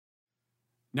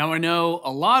Now, I know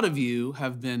a lot of you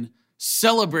have been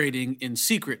celebrating in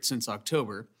secret since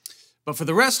October, but for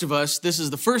the rest of us, this is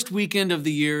the first weekend of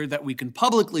the year that we can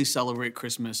publicly celebrate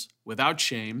Christmas without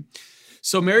shame.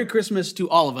 So Merry Christmas to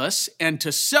all of us, and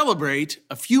to celebrate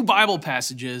a few Bible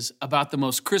passages about the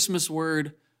most Christmas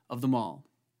word of them all.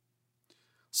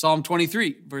 Psalm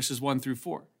 23, verses 1 through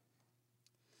 4.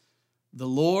 The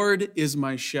Lord is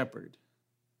my shepherd.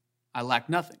 I lack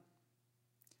nothing.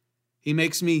 He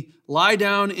makes me lie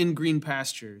down in green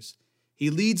pastures. He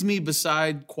leads me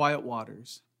beside quiet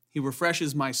waters. He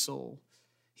refreshes my soul.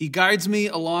 He guides me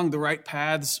along the right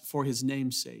paths for his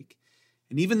name's sake.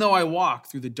 And even though I walk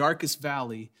through the darkest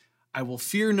valley, I will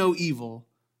fear no evil,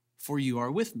 for you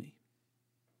are with me.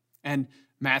 And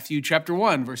Matthew chapter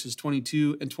 1, verses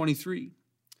 22 and 23.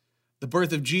 The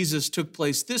birth of Jesus took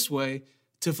place this way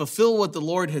to fulfill what the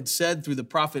Lord had said through the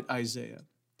prophet Isaiah.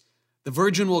 The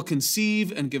virgin will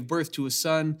conceive and give birth to a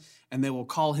son, and they will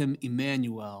call him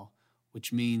Emmanuel,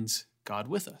 which means God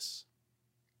with us.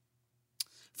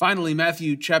 Finally,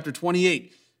 Matthew chapter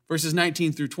 28, verses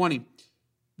 19 through 20.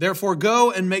 Therefore,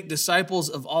 go and make disciples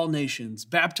of all nations,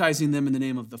 baptizing them in the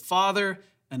name of the Father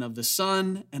and of the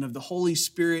Son and of the Holy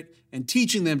Spirit, and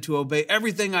teaching them to obey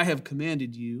everything I have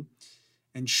commanded you.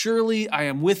 And surely I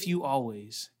am with you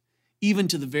always, even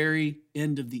to the very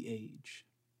end of the age.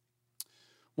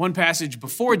 One passage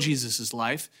before Jesus'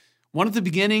 life, one at the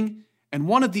beginning, and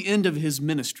one at the end of his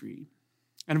ministry.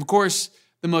 And of course,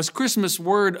 the most Christmas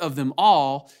word of them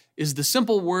all is the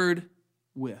simple word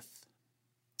with.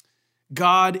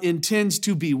 God intends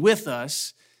to be with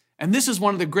us, and this is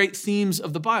one of the great themes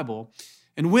of the Bible.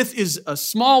 And with is a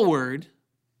small word,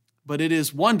 but it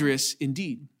is wondrous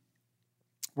indeed.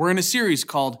 We're in a series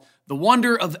called The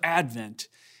Wonder of Advent.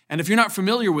 And if you're not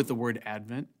familiar with the word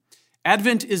Advent,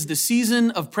 Advent is the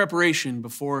season of preparation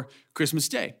before Christmas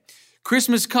Day.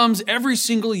 Christmas comes every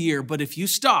single year, but if you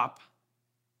stop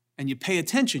and you pay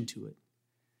attention to it,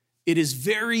 it is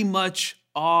very much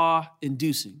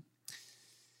awe-inducing.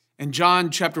 And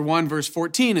John chapter 1, verse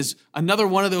 14 is another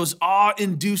one of those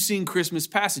awe-inducing Christmas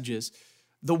passages.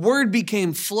 The Word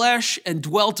became flesh and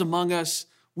dwelt among us.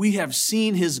 We have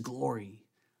seen his glory,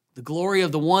 the glory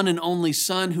of the one and only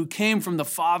Son who came from the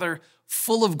Father,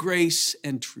 full of grace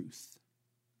and truth.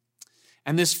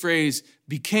 And this phrase,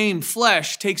 became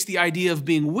flesh, takes the idea of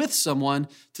being with someone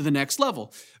to the next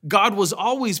level. God was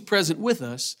always present with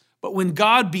us, but when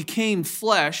God became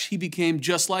flesh, he became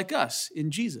just like us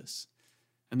in Jesus.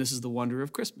 And this is the wonder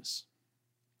of Christmas.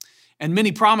 And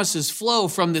many promises flow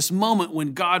from this moment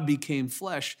when God became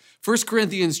flesh. 1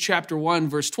 Corinthians chapter 1,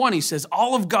 verse 20 says,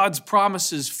 all of God's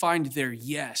promises find their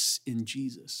yes in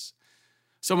Jesus.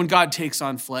 So when God takes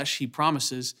on flesh, he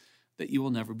promises that you will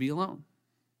never be alone.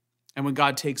 And when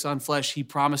God takes on flesh, he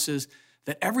promises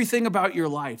that everything about your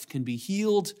life can be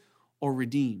healed or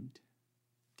redeemed.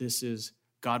 This is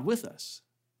God with us.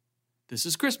 This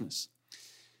is Christmas.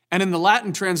 And in the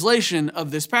Latin translation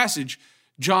of this passage,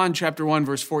 John chapter 1,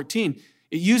 verse 14,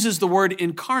 it uses the word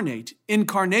incarnate.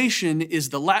 Incarnation is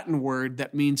the Latin word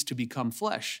that means to become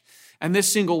flesh. And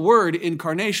this single word,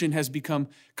 incarnation, has become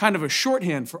kind of a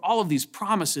shorthand for all of these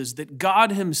promises that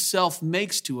God himself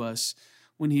makes to us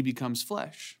when he becomes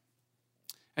flesh.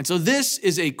 And so this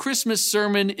is a Christmas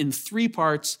sermon in 3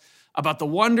 parts about the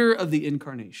wonder of the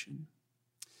incarnation.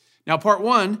 Now, part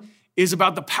 1 is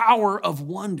about the power of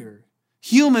wonder.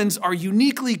 Humans are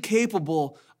uniquely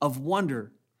capable of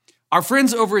wonder. Our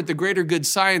friends over at the Greater Good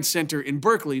Science Center in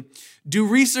Berkeley do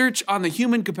research on the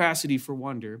human capacity for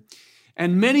wonder,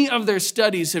 and many of their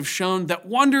studies have shown that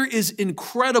wonder is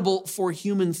incredible for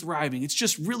human thriving. It's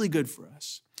just really good for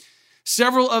us.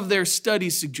 Several of their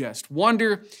studies suggest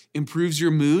wonder improves your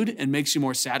mood and makes you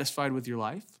more satisfied with your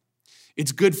life.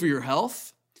 It's good for your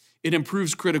health. It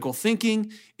improves critical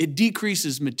thinking. It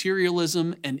decreases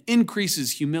materialism and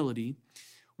increases humility.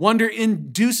 Wonder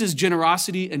induces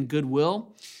generosity and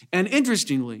goodwill. And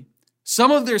interestingly,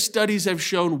 some of their studies have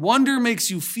shown wonder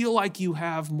makes you feel like you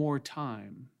have more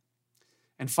time.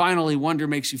 And finally, wonder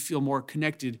makes you feel more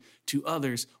connected to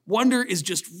others. Wonder is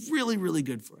just really, really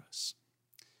good for us.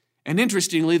 And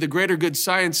interestingly, the Greater Good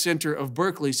Science Center of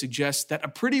Berkeley suggests that a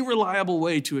pretty reliable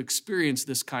way to experience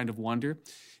this kind of wonder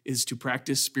is to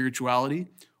practice spirituality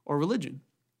or religion.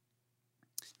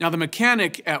 Now, the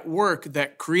mechanic at work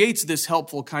that creates this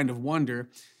helpful kind of wonder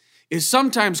is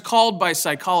sometimes called by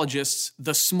psychologists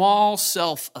the small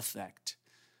self effect.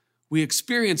 We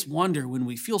experience wonder when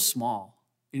we feel small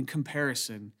in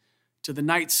comparison to the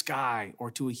night sky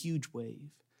or to a huge wave.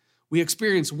 We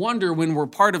experience wonder when we're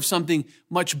part of something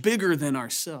much bigger than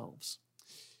ourselves.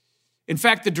 In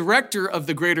fact, the director of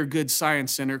the Greater Good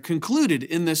Science Center concluded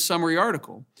in this summary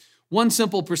article, One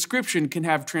simple prescription can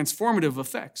have transformative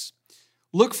effects.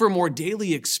 Look for more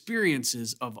daily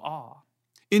experiences of awe.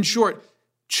 In short,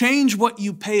 change what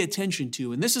you pay attention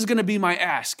to. And this is going to be my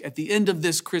ask at the end of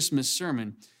this Christmas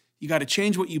sermon. You got to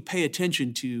change what you pay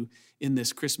attention to in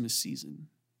this Christmas season.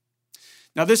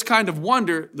 Now, this kind of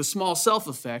wonder, the small self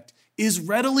effect, is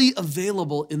readily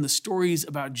available in the stories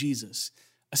about Jesus,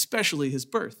 especially his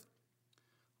birth.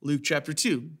 Luke chapter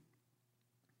 2.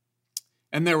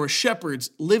 And there were shepherds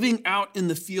living out in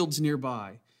the fields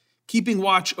nearby, keeping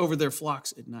watch over their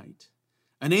flocks at night.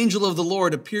 An angel of the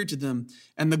Lord appeared to them,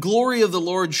 and the glory of the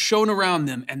Lord shone around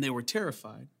them, and they were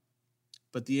terrified.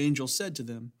 But the angel said to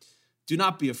them, "Do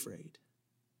not be afraid.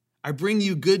 I bring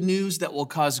you good news that will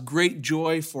cause great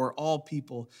joy for all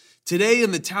people. Today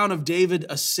in the town of David,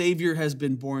 a Savior has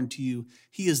been born to you.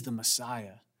 He is the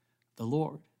Messiah, the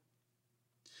Lord."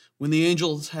 When the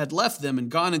angels had left them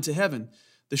and gone into heaven,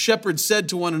 the shepherds said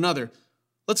to one another,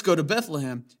 "Let's go to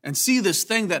Bethlehem and see this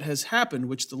thing that has happened,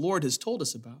 which the Lord has told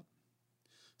us about."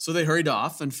 So they hurried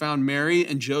off and found Mary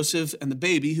and Joseph and the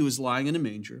baby who was lying in a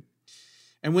manger.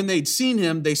 And when they'd seen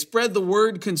him, they spread the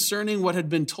word concerning what had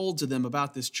been told to them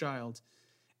about this child.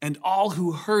 And all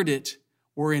who heard it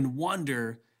were in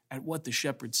wonder at what the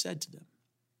shepherds said to them.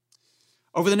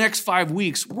 Over the next 5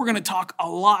 weeks, we're going to talk a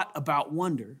lot about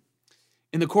wonder.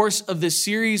 In the course of this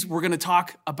series, we're going to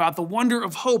talk about the wonder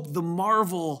of hope, the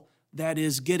marvel that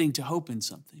is getting to hope in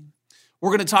something.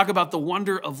 We're going to talk about the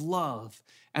wonder of love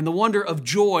and the wonder of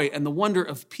joy and the wonder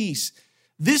of peace.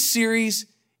 This series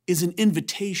is an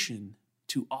invitation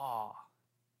to awe,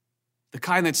 the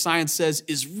kind that science says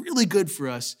is really good for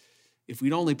us if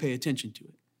we'd only pay attention to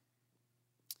it.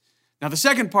 Now, the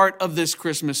second part of this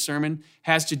Christmas sermon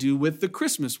has to do with the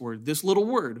Christmas word, this little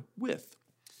word, with.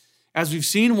 As we've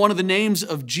seen, one of the names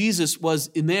of Jesus was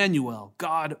Emmanuel,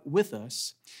 God with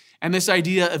us. And this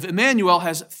idea of Emmanuel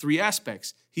has 3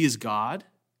 aspects. He is God,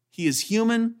 he is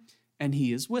human, and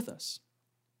he is with us.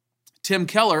 Tim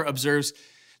Keller observes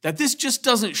that this just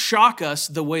doesn't shock us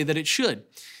the way that it should.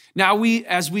 Now,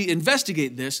 as we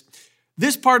investigate this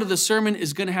part of the sermon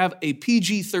is going to have a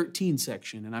PG-13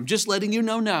 section, and I'm just letting you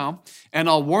know now, and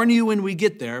I'll warn you when we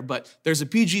get there, but there's a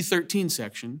PG-13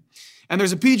 section. And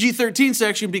there's a PG-13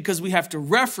 section because we have to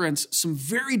reference some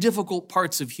very difficult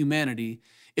parts of humanity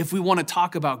if we want to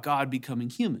talk about God becoming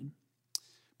human.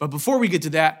 But before we get to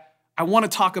that, I want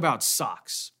to talk about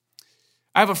socks.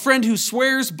 I have a friend who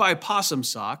swears by possum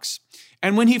socks,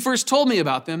 and when he first told me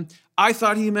about them, I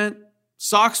thought he meant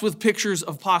socks with pictures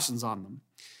of possums on them.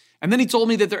 And then he told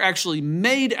me that they're actually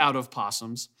made out of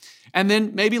possums, and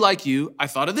then maybe like you, I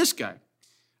thought of this guy.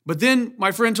 But then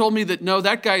my friend told me that no,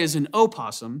 that guy is an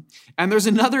opossum, and there's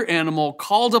another animal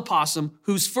called a possum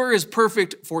whose fur is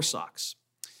perfect for socks.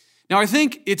 Now, I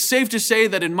think it's safe to say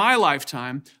that in my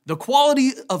lifetime, the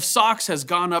quality of socks has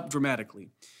gone up dramatically.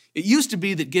 It used to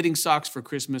be that getting socks for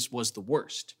Christmas was the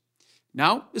worst.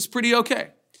 Now, it's pretty okay,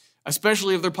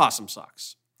 especially if they're possum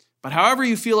socks. But however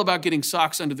you feel about getting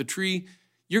socks under the tree,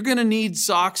 you're going to need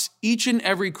socks each and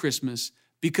every Christmas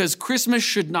because Christmas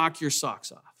should knock your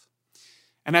socks off.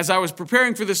 And as I was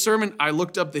preparing for this sermon, I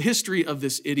looked up the history of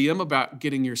this idiom about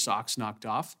getting your socks knocked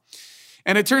off.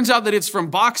 And it turns out that it's from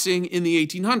boxing in the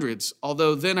 1800s,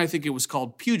 although then I think it was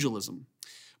called pugilism.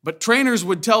 But trainers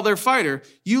would tell their fighter,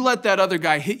 you let that other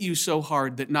guy hit you so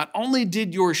hard that not only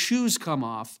did your shoes come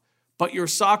off, but your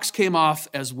socks came off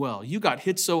as well. You got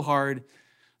hit so hard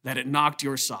that it knocked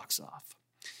your socks off.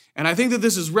 And I think that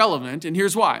this is relevant, and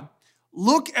here's why.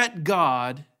 Look at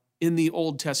God in the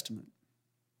Old Testament.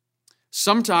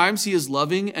 Sometimes he is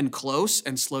loving and close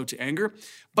and slow to anger,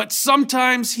 but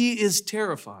sometimes he is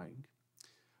terrifying.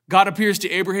 God appears to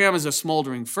Abraham as a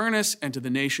smoldering furnace and to the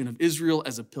nation of Israel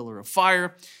as a pillar of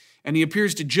fire, and he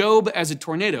appears to Job as a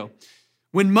tornado.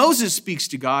 When Moses speaks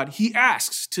to God, he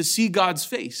asks to see God's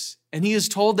face, and he is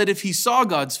told that if he saw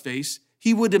God's face,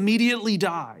 he would immediately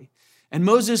die. And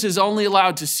Moses is only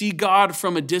allowed to see God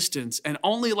from a distance and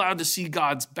only allowed to see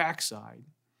God's backside.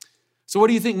 So what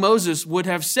do you think Moses would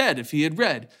have said if he had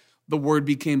read, "The Word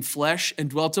became flesh and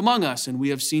dwelt among us, and we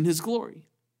have seen his glory"?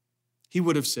 He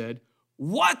would have said,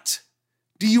 "What?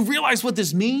 Do you realize what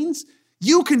this means?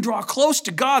 You can draw close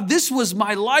to God. This was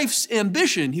my life's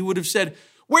ambition." He would have said,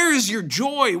 "Where is your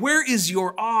joy? Where is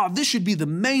your awe? This should be the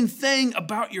main thing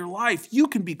about your life. You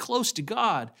can be close to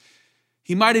God."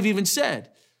 He might have even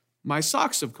said, "My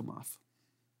socks have come off."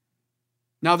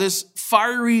 Now, this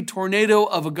fiery tornado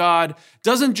of a God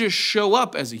doesn't just show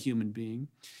up as a human being.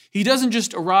 He doesn't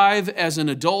just arrive as an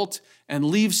adult and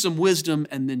leave some wisdom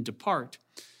and then depart.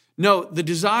 No, the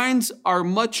designs are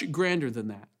much grander than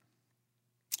that.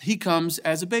 He comes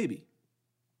as a baby,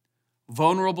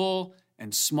 vulnerable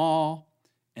and small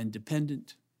and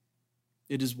dependent.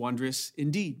 It is wondrous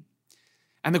indeed.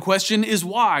 And the question is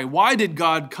why? Why did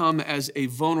God come as a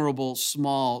vulnerable,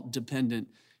 small, dependent,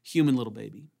 human little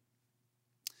baby?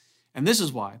 And this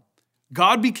is why.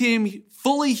 God became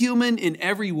fully human in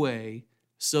every way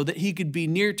so that he could be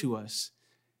near to us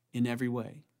in every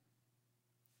way.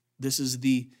 This is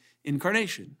the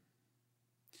incarnation.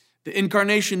 The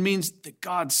incarnation means that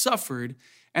God suffered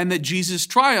and that Jesus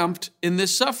triumphed in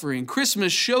this suffering.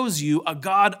 Christmas shows you a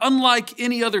God unlike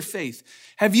any other faith.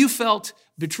 Have you felt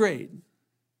betrayed?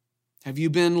 Have you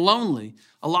been lonely?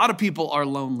 A lot of people are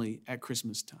lonely at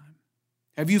Christmas time.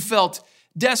 Have you felt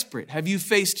desperate? Have you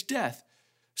faced death?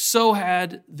 So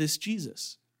had this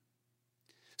Jesus.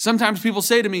 Sometimes people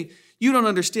say to me, "You don't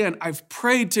understand. I've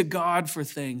prayed to God for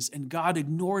things and God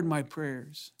ignored my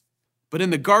prayers." But in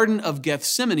the Garden of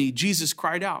Gethsemane, Jesus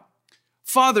cried out,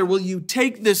 "Father, will you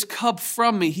take this cup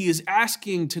from me?" He is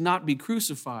asking to not be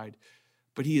crucified,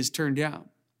 but he is turned down.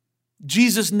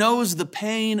 Jesus knows the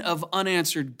pain of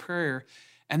unanswered prayer,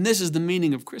 and this is the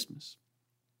meaning of Christmas.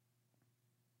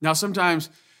 Now, sometimes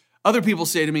other people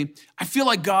say to me, "I feel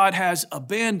like God has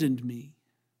abandoned me."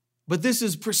 But this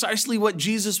is precisely what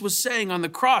Jesus was saying on the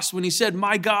cross when he said,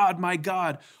 my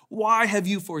God, why have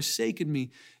you forsaken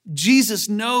me?" Jesus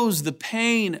knows the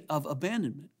pain of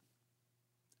abandonment.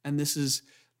 And this is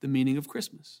the meaning of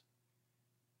Christmas.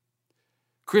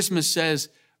 Christmas says,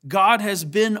 God has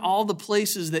been all the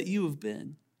places that you have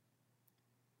been.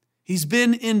 He's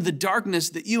been in the darkness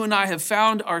that you and I have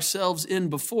found ourselves in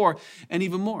before, and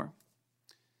even more.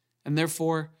 And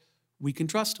therefore, we can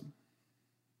trust him.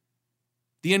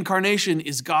 The incarnation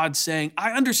is God saying,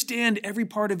 I understand every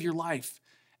part of your life,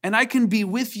 and I can be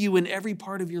with you in every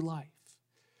part of your life.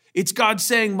 It's God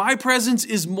saying, my presence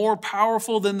is more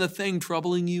powerful than the thing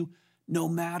troubling you, no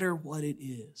matter what it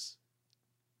is.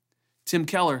 Tim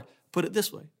Keller put it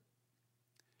this way.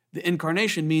 The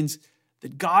incarnation means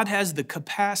that God has the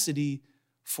capacity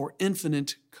for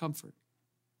infinite comfort.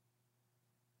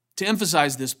 To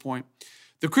emphasize this point,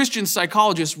 the Christian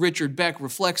psychologist Richard Beck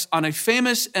reflects on a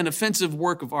famous and offensive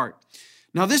work of art.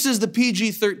 Now, this is the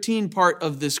PG-13 part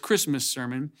of this Christmas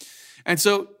sermon. And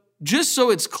so, just so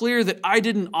it's clear that I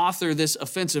didn't author this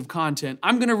offensive content,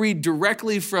 I'm going to read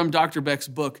directly from Dr. Beck's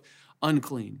book,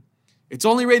 Unclean. It's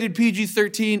only rated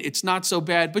PG-13. It's not so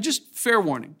bad, but just fair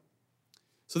warning.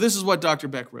 So this is what Dr.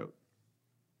 Beck wrote.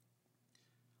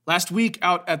 Last week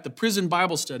out at the prison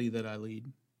Bible study that I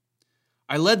lead,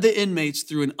 I led the inmates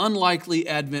through an unlikely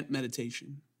Advent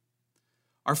meditation.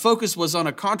 Our focus was on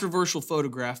a controversial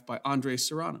photograph by Andres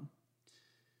Serrano.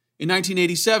 In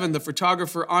 1987, the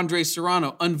photographer Andres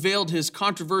Serrano unveiled his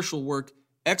controversial work,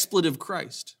 Expletive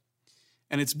Christ.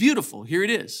 And it's beautiful. Here it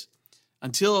is,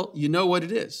 until you know what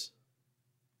it is.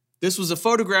 This was a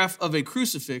photograph of a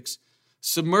crucifix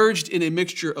submerged in a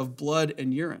mixture of blood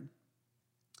and urine.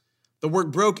 The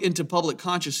work broke into public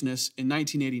consciousness in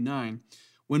 1989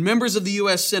 when members of the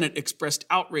U.S. Senate expressed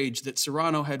outrage that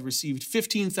Serrano had received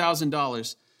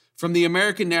 $15,000 from the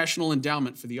American National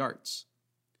Endowment for the Arts.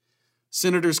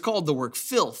 Senators called the work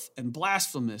filth and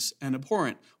blasphemous and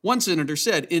abhorrent. One senator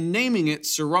said, in naming it,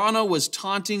 Serrano was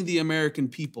taunting the American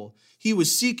people. He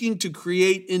was seeking to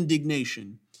create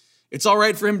indignation. It's all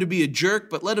right for him to be a jerk,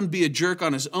 but let him be a jerk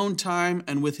on his own time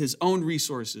and with his own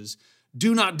resources.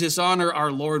 Do not dishonor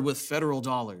our Lord with federal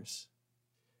dollars.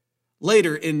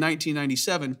 Later, in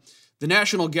 1997, the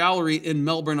National Gallery in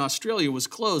Melbourne, Australia was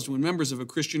closed when members of a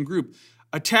Christian group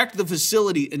attacked the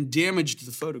facility and damaged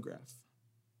the photograph.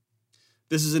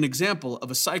 This is an example of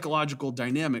a psychological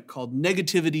dynamic called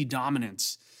negativity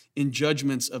dominance in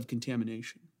judgments of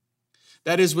contamination.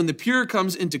 That is, when the pure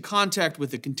comes into contact with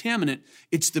the contaminant,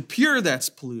 it's the pure that's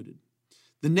polluted.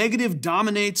 The negative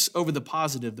dominates over the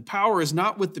positive. The power is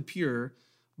not with the pure,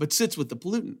 but sits with the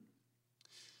pollutant.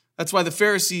 That's why the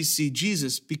Pharisees see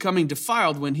Jesus becoming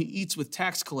defiled when he eats with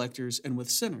tax collectors and with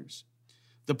sinners.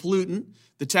 The pollutant,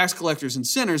 the tax collectors and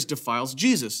sinners, defiles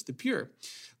Jesus, the pure.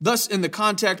 Thus, in the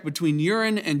contact between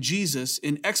urine and Jesus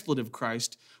in expletive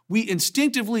Christ, we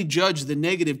instinctively judge the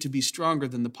negative to be stronger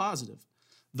than the positive.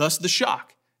 Thus the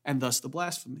shock, and thus the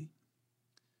blasphemy.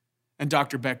 And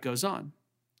Dr. Beck goes on.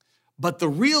 But the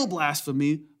real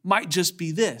blasphemy might just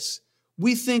be this.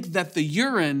 We think that the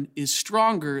urine is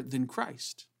stronger than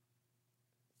Christ.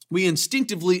 We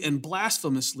instinctively and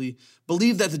blasphemously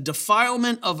believe that the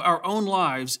defilement of our own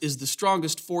lives is the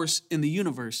strongest force in the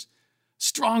universe,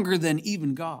 stronger than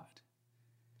even God.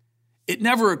 It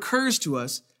never occurs to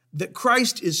us that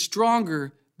Christ is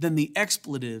stronger than the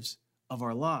expletives of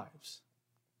our lives.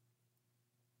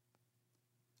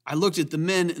 I looked at the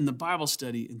men in the Bible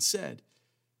study and said,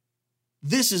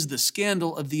 This is the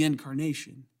scandal of the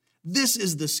incarnation. This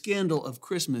is the scandal of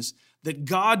Christmas, that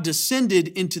God descended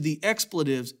into the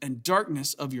expletives and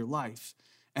darkness of your life,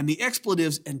 and the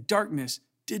expletives and darkness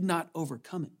did not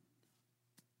overcome it.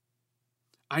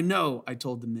 I know, I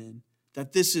told the men,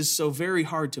 that this is so very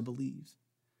hard to believe,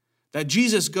 that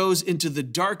Jesus goes into the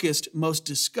darkest, most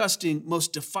disgusting,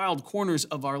 most defiled corners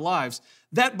of our lives.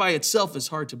 That by itself is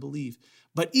hard to believe.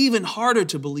 But even harder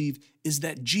to believe is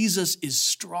that Jesus is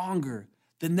stronger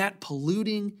than that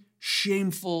polluting,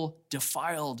 shameful,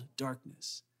 defiled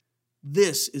darkness.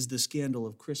 This is the scandal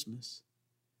of Christmas.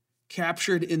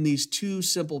 Captured in these two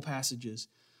simple passages,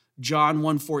 John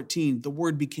 1:14, the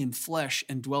Word became flesh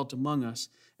and dwelt among us.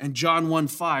 And John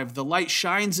 1:5, the light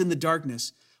shines in the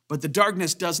darkness, but the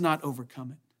darkness does not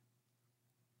overcome it.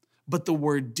 But the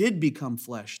Word did become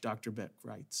flesh, Dr. Beck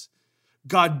writes.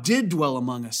 God did dwell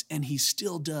among us, and he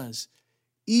still does,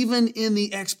 even in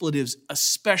the expletives,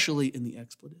 especially in the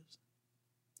expletives.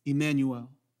 Emmanuel.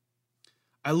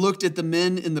 I looked at the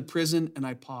men in the prison and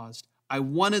I paused. I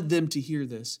wanted them to hear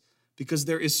this because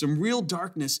there is some real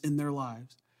darkness in their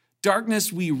lives,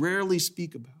 darkness we rarely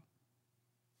speak about.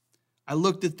 I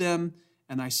looked at them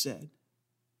and I said,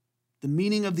 the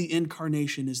meaning of the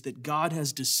incarnation is that God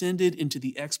has descended into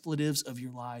the expletives of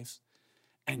your life,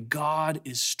 and God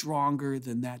is stronger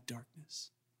than that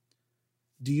darkness.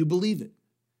 Do you believe it?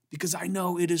 Because I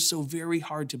know it is so very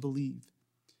hard to believe.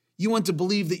 You want to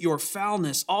believe that your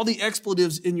foulness, all the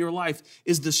expletives in your life,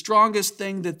 is the strongest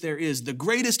thing that there is, the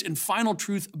greatest and final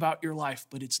truth about your life,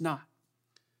 but it's not.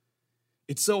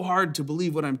 It's so hard to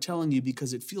believe what I'm telling you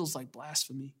because it feels like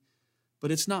blasphemy,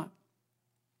 but it's not.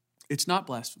 It's not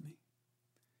blasphemy.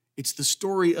 It's the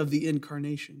story of the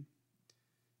incarnation.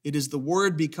 It is the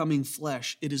Word becoming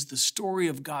flesh. It is the story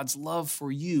of God's love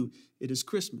for you. It is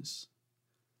Christmas.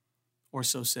 Or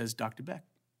so says Dr. Beck.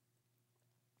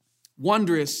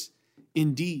 Wondrous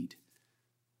indeed.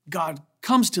 God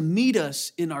comes to meet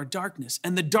us in our darkness,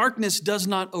 and the darkness does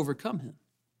not overcome him.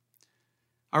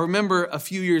 I remember a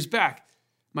few years back,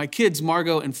 my kids,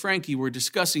 Margot and Frankie, were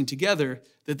discussing together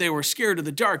that they were scared of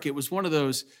the dark. It was one of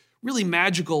those really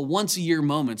magical once-a-year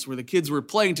moments where the kids were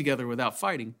playing together without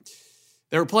fighting.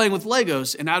 They were playing with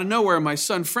Legos, and out of nowhere, my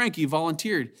son Frankie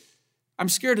volunteered, "I'm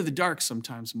scared of the dark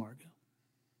sometimes, Margot."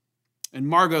 And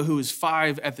Margot, who was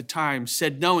 5 at the time,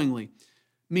 said knowingly,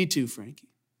 "Me too,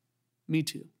 Frankie. Me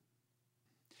too."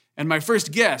 And my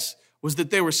first guess was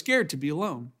that they were scared to be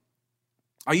alone.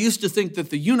 I used to think that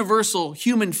the universal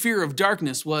human fear of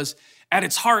darkness was, at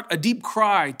its heart, a deep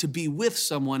cry to be with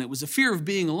someone. It was a fear of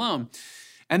being alone.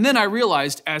 And then I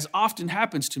realized, as often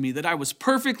happens to me, that I was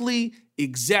perfectly,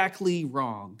 exactly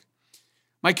wrong.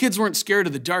 My kids weren't scared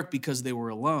of the dark because they were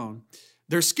alone.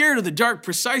 They're scared of the dark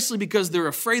precisely because they're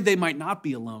afraid they might not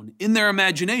be alone. In their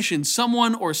imagination,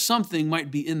 someone or something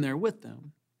might be in there with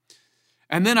them.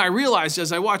 And then I realized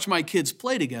as I watched my kids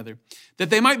play together that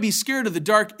they might be scared of the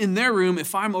dark in their room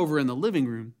if I'm over in the living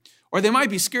room. Or they might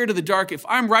be scared of the dark if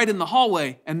I'm right in the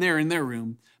hallway and they're in their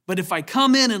room. But if I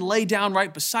come in and lay down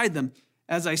right beside them,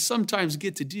 as I sometimes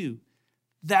get to do,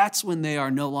 that's when they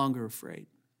are no longer afraid.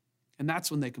 And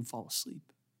that's when they can fall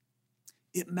asleep.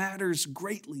 It matters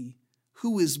greatly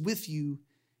who is with you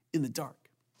in the dark.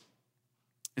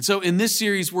 And so in this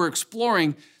series, we're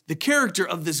exploring the character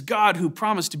of this God who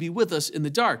promised to be with us in the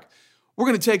dark. We're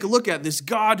going to take a look at this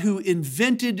God who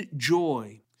invented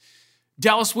joy.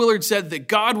 Dallas Willard said that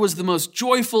God was the most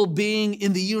joyful being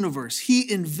in the universe.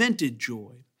 He invented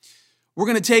joy. We're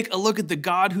going to take a look at the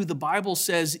God who the Bible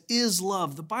says is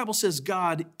love. The Bible says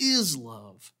God is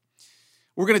love.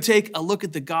 We're going to take a look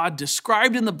at the God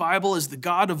described in the Bible as the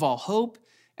God of all hope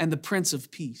and the Prince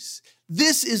of Peace.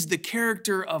 This is the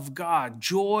character of God,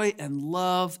 joy and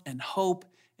love and hope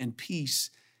and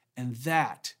peace, and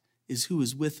that is who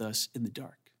is with us in the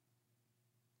dark.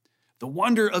 The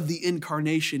wonder of the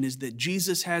incarnation is that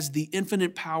Jesus has the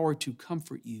infinite power to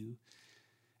comfort you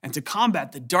and to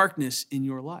combat the darkness in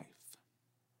your life.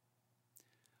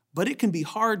 But it can be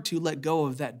hard to let go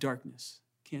of that darkness,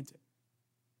 can't it?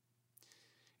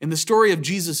 In the story of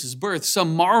Jesus' birth,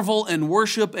 some marvel and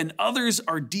worship and others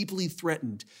are deeply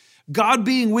threatened. God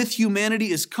being with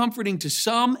humanity is comforting to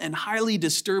some and highly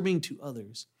disturbing to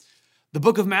others. The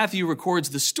book of Matthew records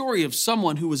the story of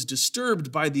someone who was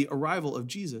disturbed by the arrival of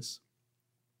Jesus.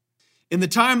 In the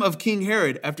time of King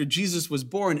Herod, after Jesus was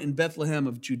born in Bethlehem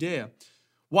of Judea,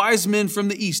 wise men from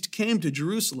the east came to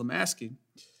Jerusalem asking,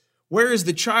 "Where is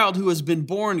the child who has been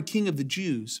born King of the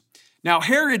Jews?" Now,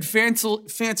 Herod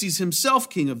fancies himself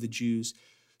king of the Jews,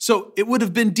 so it would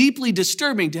have been deeply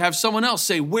disturbing to have someone else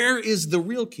say, "Where is the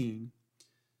real king?"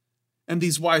 And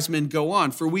these wise men go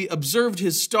on, for we observed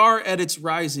his star at its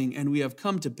rising, and we have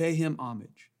come to pay him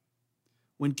homage.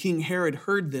 When King Herod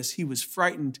heard this, he was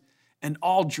frightened, and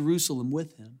all Jerusalem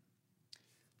with him.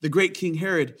 The great King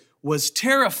Herod was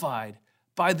terrified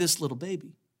by this little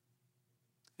baby.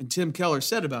 And Tim Keller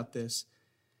said about this,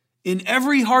 in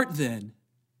every heart then,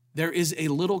 there is a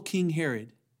little King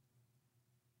Herod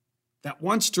that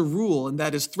wants to rule and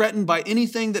that is threatened by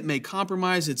anything that may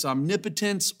compromise its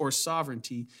omnipotence or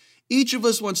sovereignty. Each of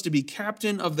us wants to be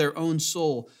captain of their own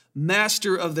soul,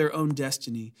 master of their own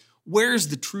destiny. Where's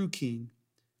the true king?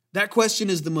 That question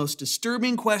is the most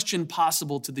disturbing question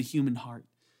possible to the human heart,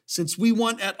 since we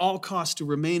want at all costs to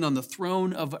remain on the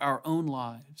throne of our own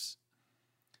lives.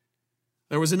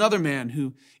 There was another man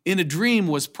who, in a dream,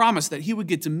 was promised that he would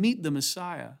get to meet the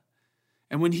Messiah.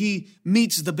 And when he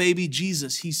meets the baby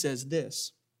Jesus, he says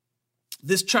this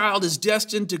child is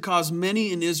destined to cause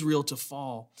many in Israel to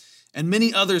fall and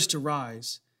many others to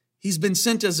rise. He's been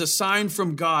sent as a sign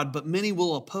from God, but many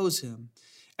will oppose him.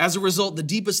 As a result, the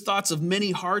deepest thoughts of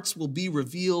many hearts will be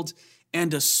revealed,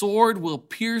 and a sword will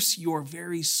pierce your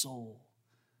very soul.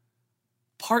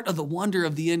 Part of the wonder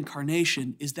of the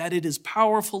incarnation is that it is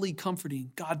powerfully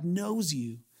comforting. God knows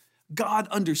you. God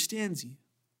understands you.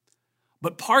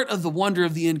 But part of the wonder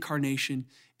of the incarnation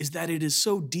is that it is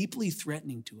so deeply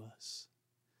threatening to us.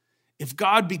 If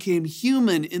God became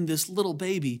human in this little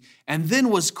baby and then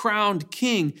was crowned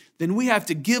king, then we have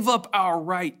to give up our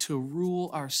right to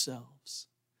rule ourselves.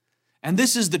 And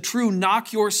this is the true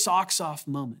knock your socks off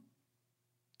moment.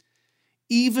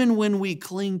 Even when we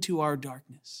cling to our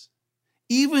darkness,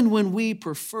 even when we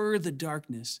prefer the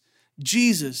darkness,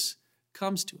 Jesus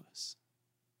comes to us.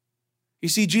 You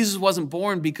see, Jesus wasn't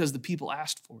born because the people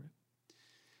asked for it.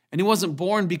 And he wasn't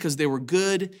born because they were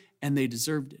good and they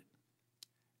deserved it.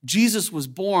 Jesus was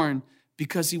born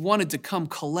because he wanted to come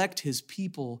collect his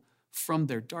people from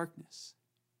their darkness.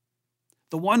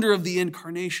 The wonder of the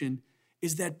incarnation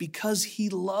is that because he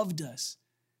loved us,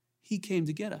 he came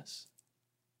to get us.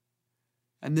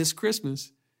 And this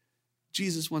Christmas,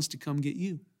 Jesus wants to come get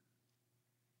you.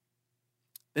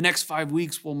 The next 5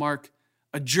 weeks will mark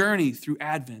a journey through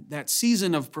Advent, that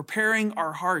season of preparing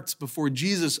our hearts before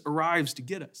Jesus arrives to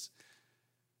get us.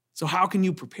 So how can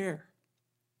you prepare?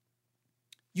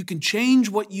 You can change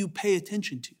what you pay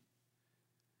attention to.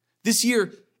 This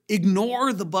year,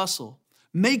 ignore the bustle.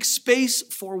 Make space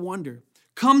for wonder.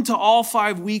 Come to all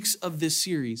 5 weeks of this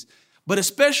series. But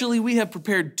especially, we have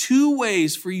prepared 2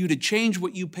 ways for you to change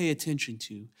what you pay attention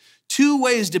to. 2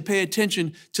 ways to pay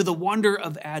attention to the wonder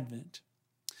of Advent.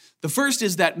 The first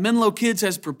is that Menlo Kids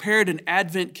has prepared an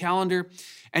Advent calendar,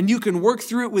 and you can work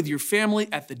through it with your family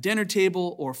at the dinner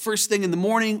table or first thing in the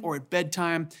morning or at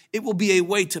bedtime. It will be a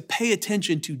way to pay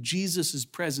attention to Jesus'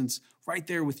 presence right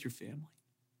there with your family.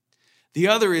 The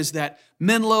other is that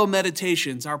Menlo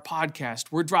Meditations, our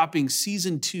podcast, we're dropping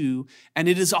season 2, and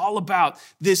it is all about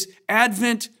this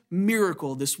Advent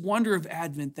miracle, this wonder of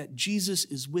Advent that Jesus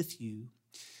is with you.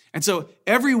 And so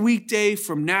every weekday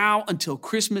from now until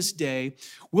Christmas Day,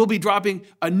 we'll be dropping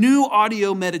a new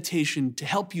audio meditation to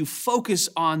help you focus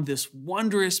on this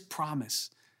wondrous promise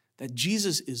that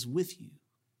Jesus is with you.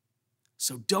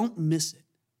 So don't miss it,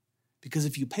 because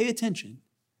if you pay attention,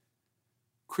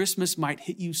 Christmas might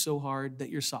hit you so hard that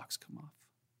your socks come off.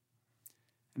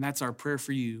 And that's our prayer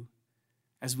for you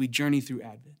as we journey through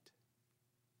Advent.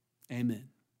 Amen.